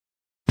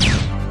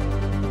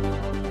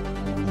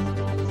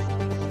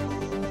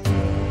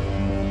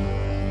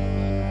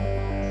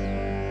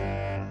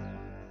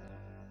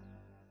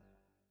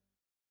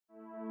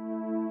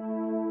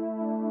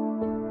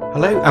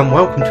Hello and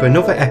welcome to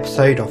another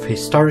episode of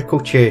Historical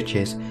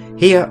Churches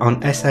here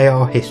on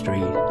S.A.R.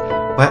 History,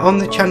 where on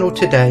the channel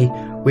today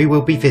we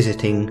will be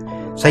visiting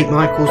St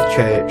Michael's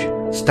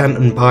Church,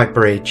 Stanton by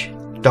Bridge,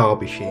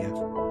 Derbyshire.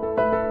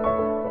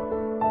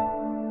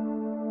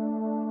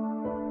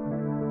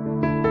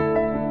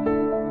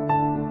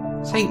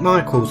 St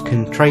Michael's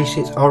can trace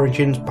its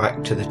origins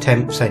back to the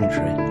 10th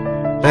century,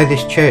 though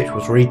this church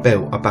was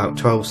rebuilt about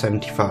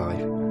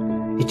 1275.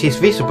 It is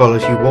visible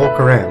as you walk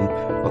around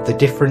of the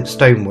different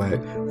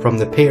stonework from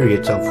the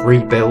periods of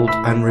rebuild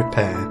and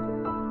repair.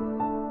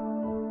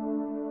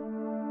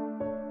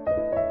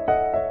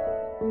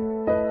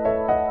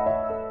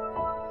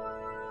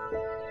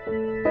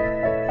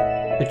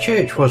 The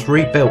church was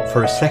rebuilt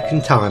for a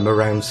second time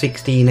around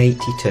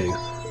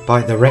 1682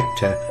 by the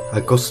rector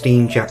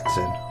Augustine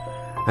Jackson,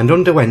 and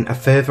underwent a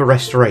further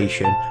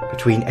restoration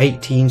between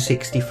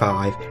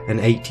 1865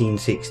 and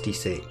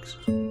 1866.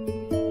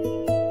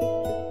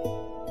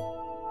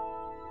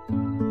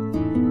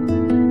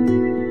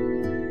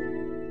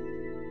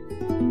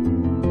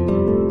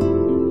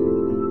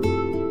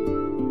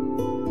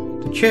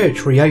 The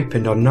church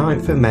reopened on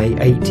 9th of May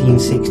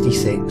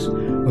 1866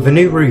 with a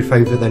new roof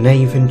over the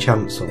nave and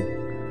chancel.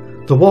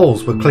 The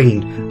walls were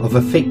cleaned of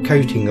a thick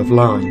coating of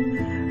lime,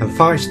 and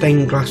 5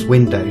 stained glass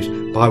windows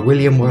by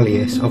William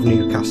Wellius of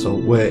Newcastle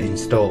were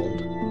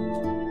installed.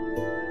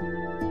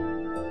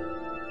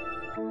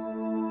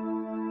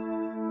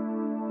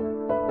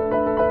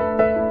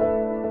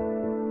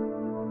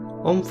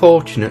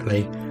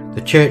 Unfortunately,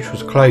 the church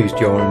was closed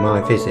during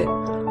my visit,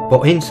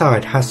 but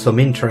inside has some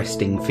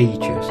interesting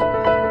features,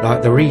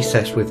 like the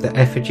recess with the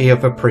effigy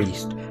of a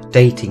priest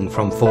dating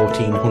from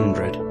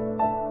 1400.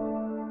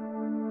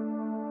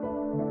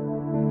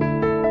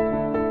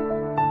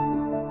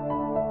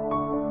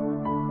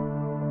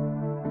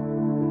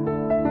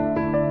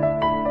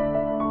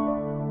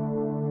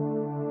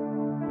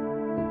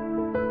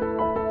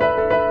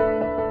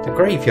 The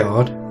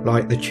graveyard,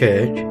 like the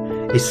church,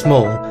 is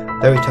small,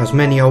 though it has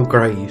many old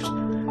graves,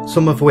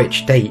 some of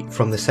which date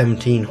from the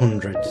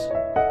 1700s.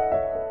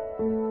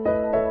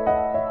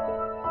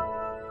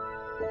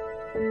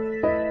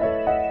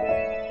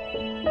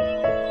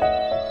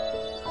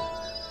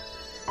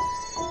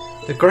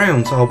 The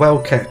grounds are well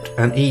kept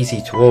and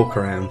easy to walk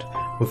around,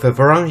 with a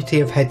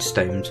variety of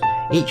headstones,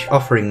 each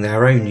offering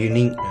their own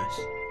uniqueness.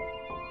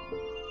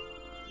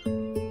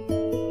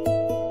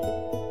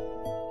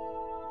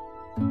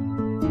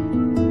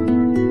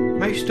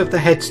 Most of the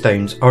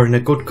headstones are in a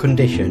good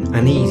condition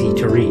and easy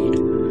to read,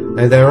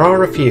 though there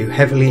are a few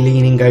heavily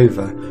leaning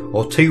over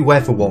or too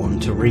weather-worn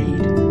to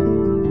read.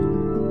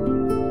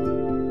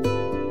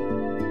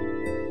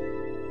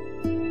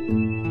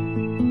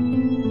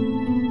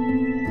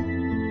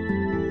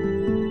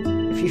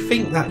 If you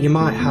think that you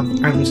might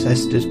have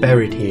ancestors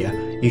buried here,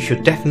 you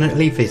should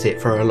definitely visit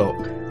for a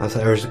look, as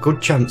there is a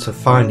good chance of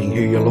finding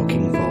who you're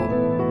looking for.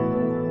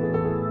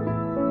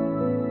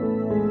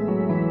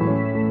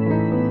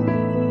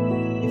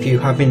 If you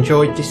have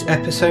enjoyed this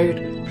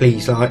episode,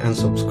 please like and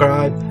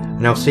subscribe,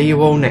 and I'll see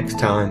you all next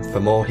time for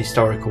more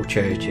historical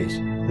churches.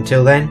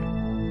 Until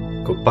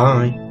then,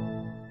 goodbye.